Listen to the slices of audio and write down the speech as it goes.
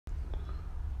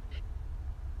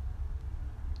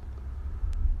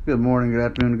Good morning, good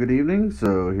afternoon, good evening.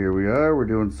 So here we are. We're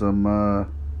doing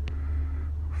some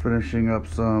finishing up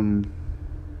some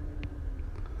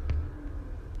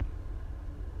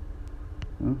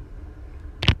uh,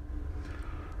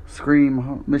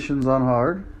 Scream missions on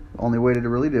hard. Only way to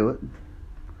really do it.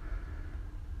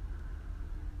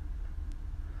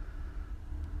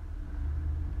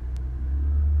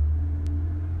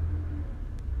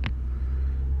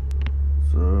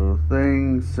 So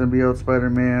Thing, Symbiote,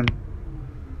 Spider-Man,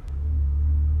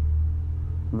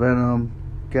 Venom,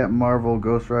 Captain Marvel,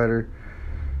 Ghost Rider.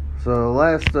 So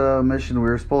last mission we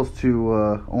were supposed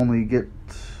to only get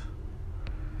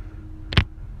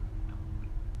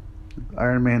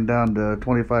Iron Man down to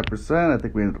 25%. I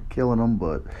think we ended up killing him,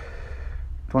 but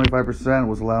 25%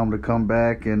 was allow him to come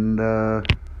back and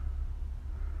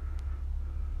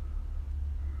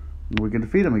we can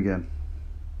defeat him again.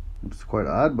 It's quite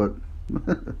odd, but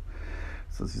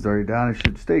since he's already down, he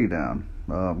should stay down.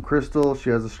 Crystal, she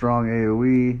has a strong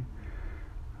AoE.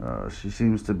 She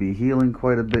seems to be healing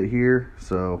quite a bit here,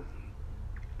 so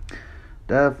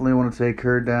definitely want to take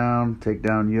her down. Take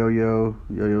down Yo-Yo.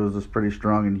 Yo-Yo is just pretty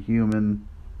strong and human.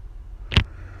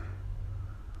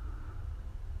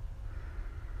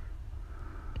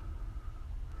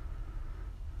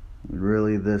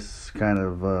 Really, this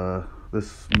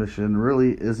mission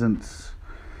really isn't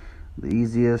the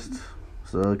easiest,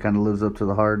 so it kind of lives up to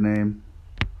the hard name.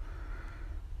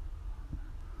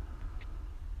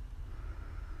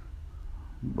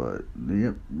 But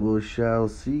yep, we shall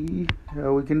see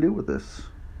how we can do with this.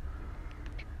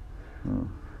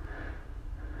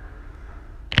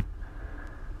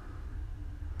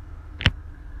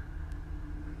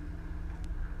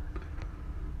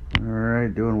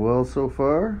 Alright, doing well so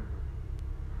far.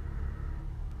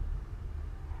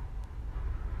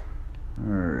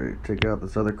 Alright, take out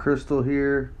this other crystal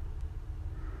here.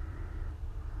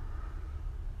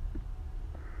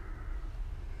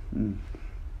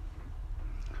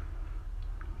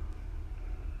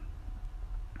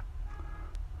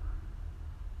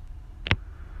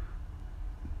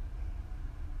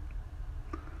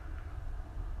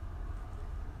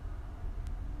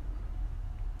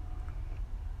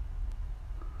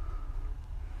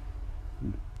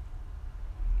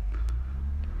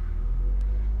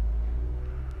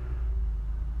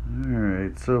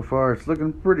 Alright, so far it's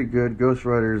looking pretty good. Ghost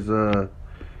Rider's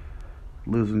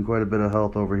losing quite a bit of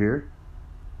health over here.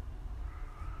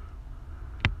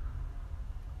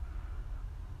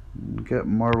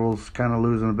 Captain Marvel's kind of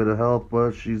losing a bit of health,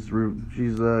 but she's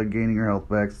gaining her health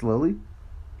back slowly.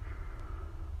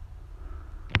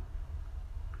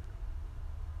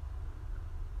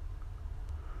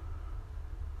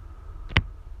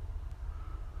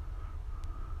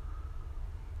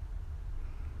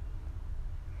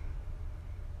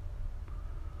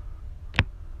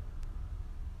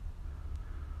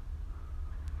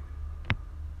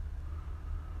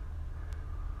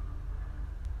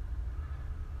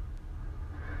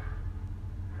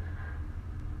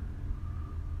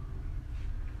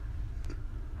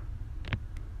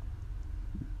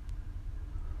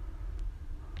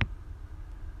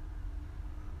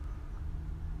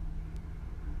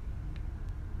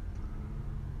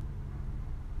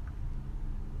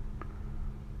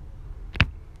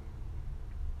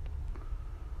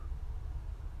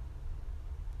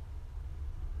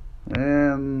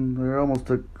 And they almost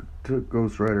took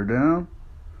Ghost Rider down.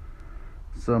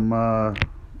 Some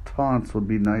taunts would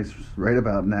be nice right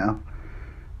about now,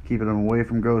 keeping him away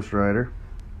from Ghost Rider.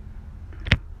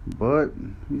 But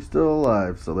he's still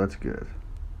alive, so that's good.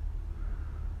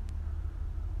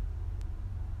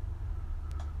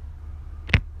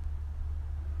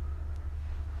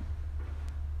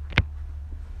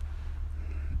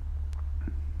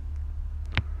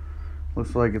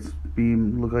 Looks like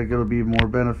it'll be more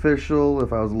beneficial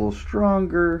if I was a little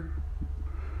stronger,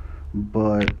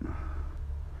 but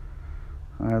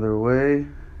either way,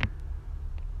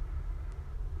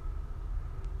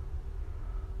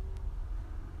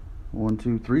 one,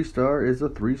 two, 3-star is a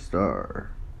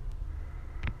 3-star.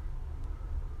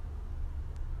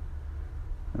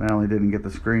 And I only didn't get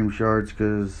the Scream shards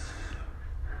because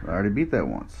I already beat that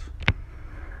once.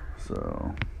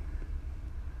 So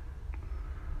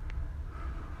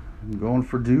I'm going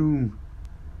for Doom.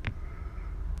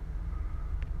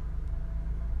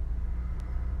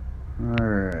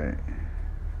 Alright.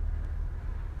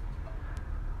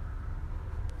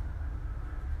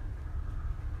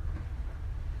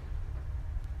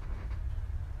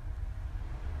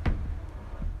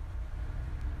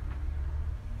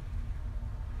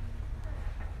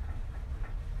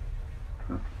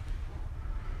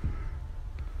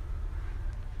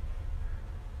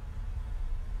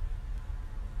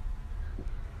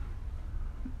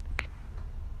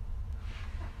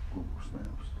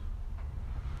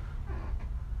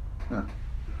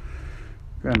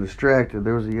 Kind of distracted.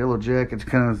 There was a yellow jacket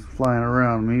kind of flying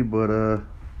around me, but I'm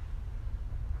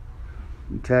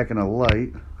attacking a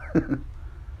light. I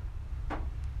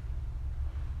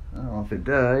don't know if it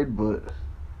died, but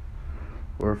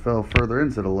or fell further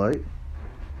into the light.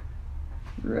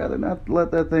 I'd rather not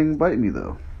let that thing bite me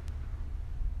though.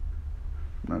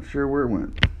 Not sure where it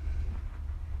went.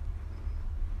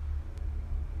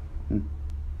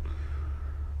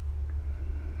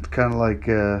 It's kind of like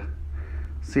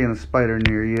seeing a spider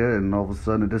near you and all of a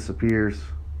sudden it disappears.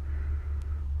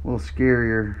 A little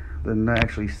scarier than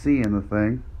actually seeing the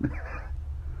thing.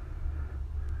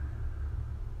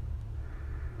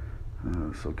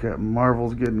 So Captain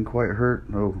Marvel's getting quite hurt.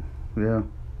 Oh, yeah.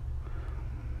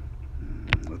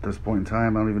 At this point in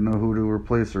time, I don't even know who to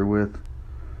replace her with.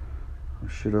 I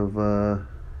should have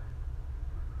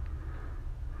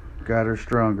got her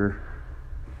stronger.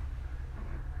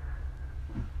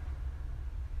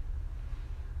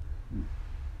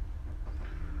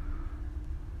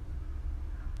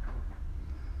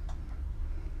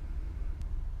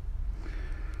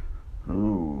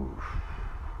 Oh,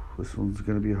 this one's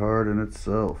going to be hard in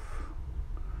itself.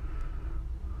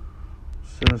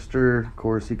 Sinister, of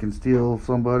course, he can steal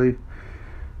somebody.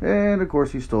 And, of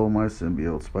course, he stole my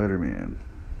symbiote, Spider-Man.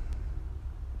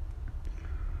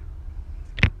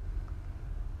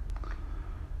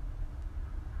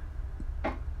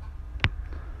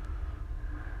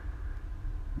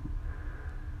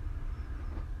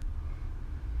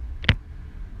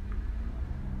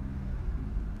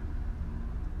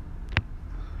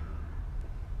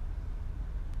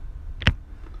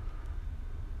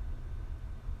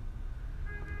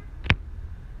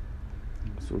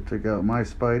 So we'll take out my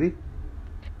Spidey.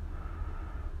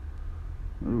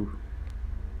 Ooh.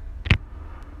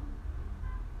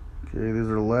 Okay, these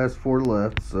are the last 4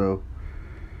 left, so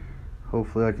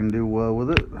hopefully I can do well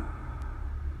with it.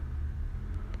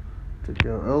 Take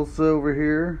out Elsa over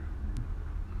here.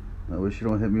 That way she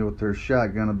don't hit me with her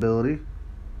shotgun ability.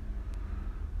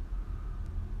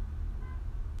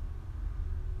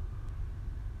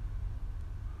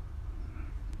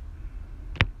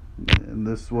 And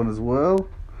this one as well.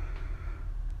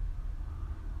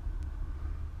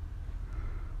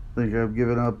 I think I've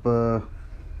given up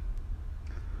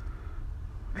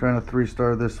trying to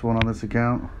 3-star this one on this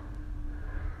account.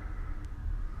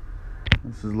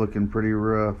 This is looking pretty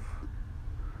rough.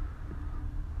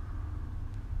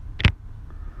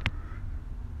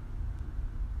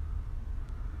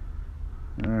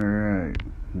 Alright,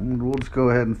 we'll just go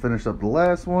ahead and finish up the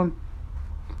last one.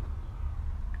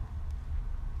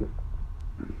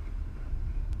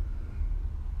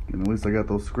 And at least I got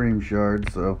those scream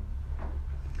shards, so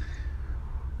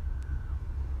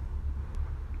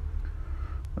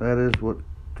that is what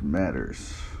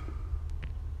matters.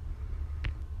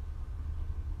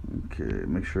 Okay,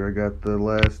 make sure I got the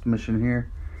last mission here.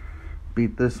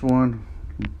 Beat this one.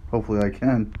 Hopefully I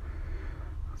can.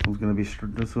 This one's gonna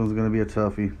be a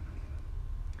toughie.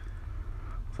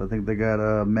 So I think they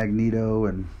got Magneto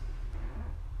and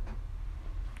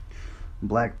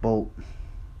Black Bolt.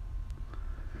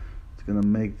 It's gonna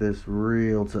make this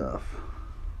real tough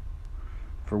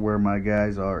for where my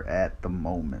guys are at the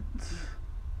moment.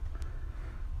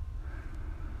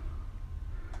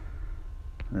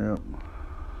 Yep.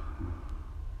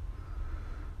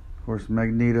 Of course,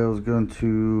 Magneto's going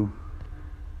to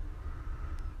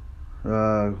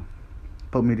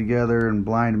put me together and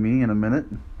blind me in a minute.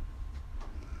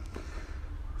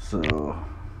 So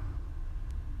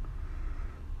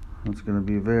that's going to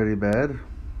be very bad.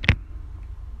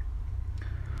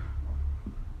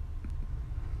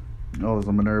 Oh, there's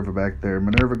a Minerva back there.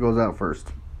 Minerva goes out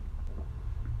first.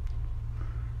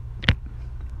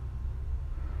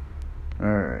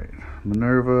 Alright,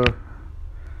 Minerva.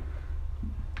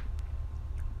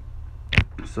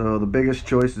 So the biggest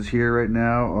choices here right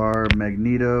now are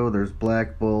Magneto, there's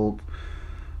Black Bolt,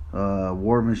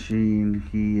 War Machine.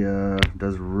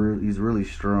 He's really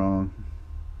strong.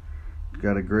 He's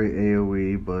got a great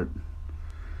AoE, but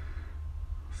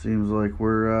seems like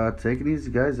we're taking these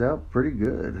guys out pretty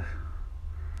good.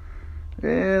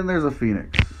 And there's a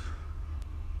Phoenix.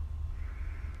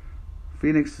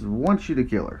 Phoenix wants you to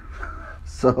kill her.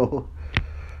 So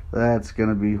that's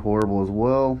gonna be horrible as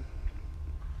well.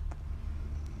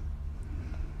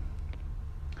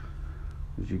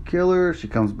 As you kill her, she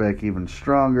comes back even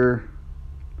stronger.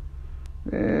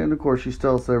 And of course she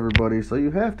stealths everybody, so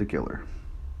you have to kill her.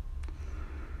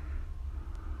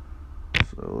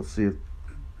 So let's see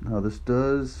how this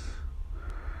does.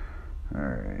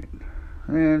 Alright.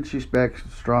 And she's back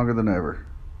stronger than ever.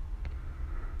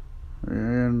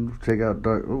 And take out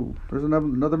Dark. Oh, there's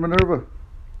another Minerva.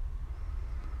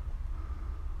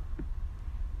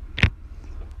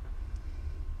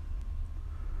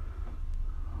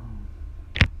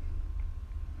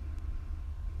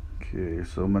 Okay,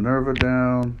 so Minerva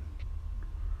down.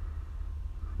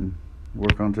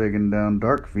 Work on taking down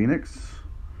Dark Phoenix.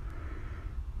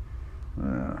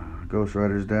 Ghost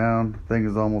Rider's down. Thing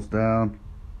is almost down.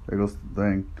 There goes the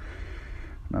thing.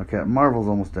 Now Captain Marvel's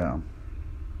almost down.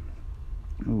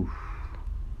 Oof.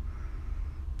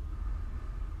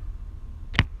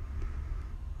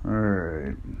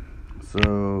 Alright.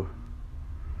 So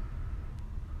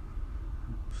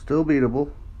still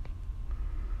beatable.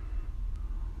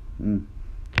 So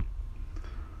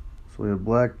we have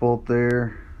Black Bolt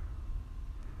there.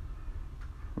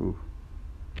 Ooh.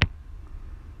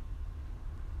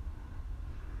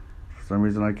 For some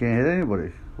reason I can't hit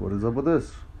anybody. What is up with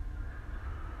this?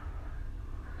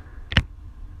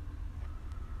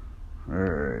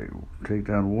 Alright, take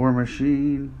down War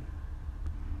Machine.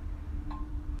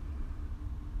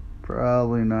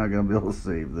 Probably not going to be able to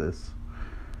save this.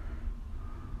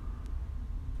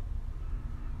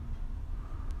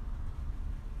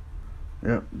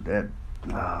 Yep, dead.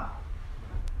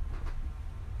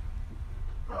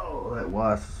 Oh, that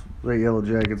wasp. That Yellow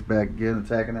Jacket's back again,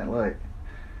 attacking that light.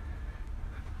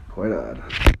 Quite odd.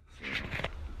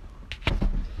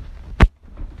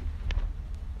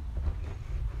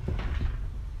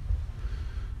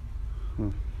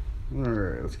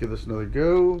 Alright, let's give this another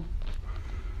go.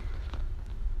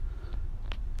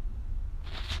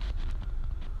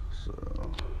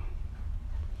 So.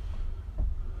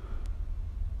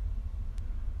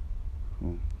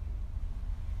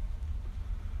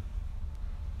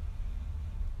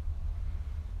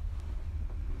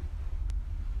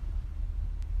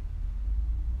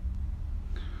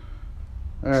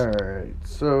 Alright,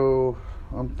 so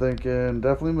I'm thinking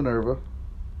definitely Minerva.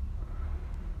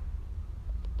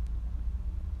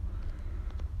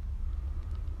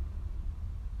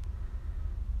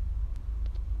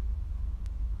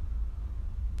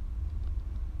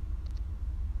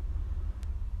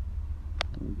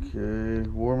 Okay,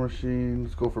 War Machine.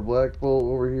 Let's go for Black Bolt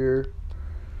over here.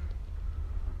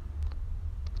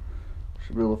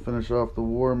 Should be able to finish off the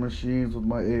War Machines with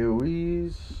my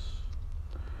AoEs.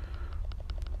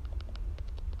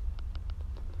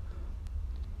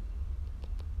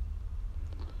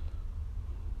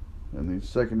 And these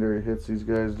secondary hits these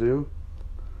guys do.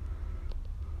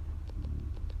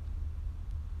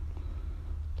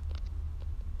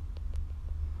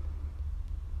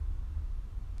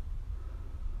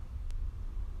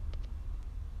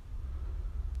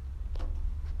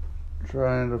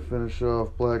 Trying to finish off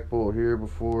Black Bolt here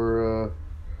before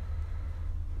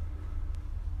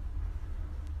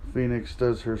Phoenix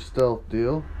does her stealth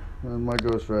deal. And my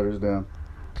Ghost Rider's down.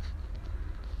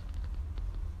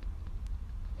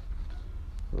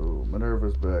 Oh,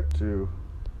 Minerva's back too.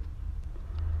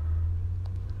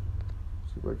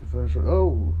 See if I can finish her.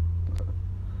 Oh!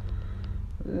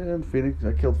 And Phoenix,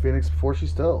 I killed Phoenix before she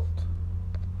stealthed.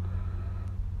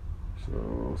 So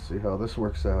we'll see how this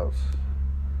works out.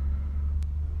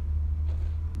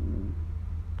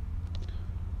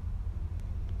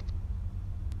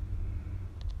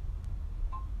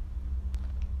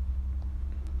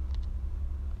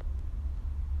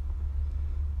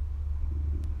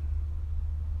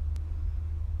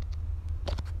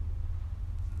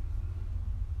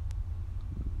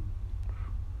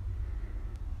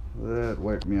 That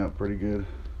wiped me out pretty good.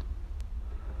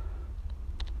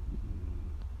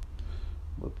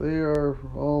 But they are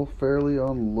all fairly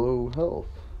on low health.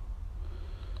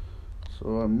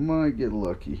 So I might get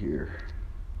lucky here.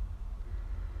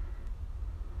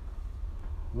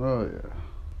 Oh yeah.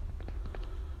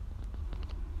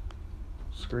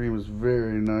 Scream is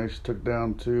very nice. Took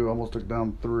down 2, almost took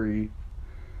down 3.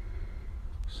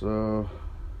 So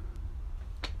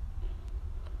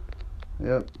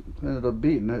yep, ended up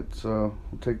beating it, so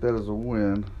I'll take that as a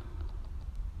win.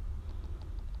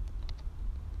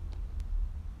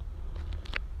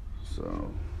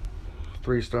 So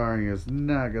 3-starring is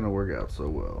not going to work out so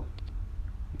well.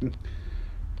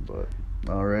 But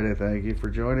alrighty, thank you for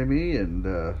joining me,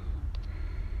 and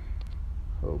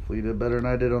hopefully you did better than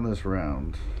I did on this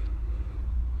round.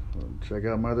 Check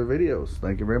out my other videos.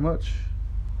 Thank you very much.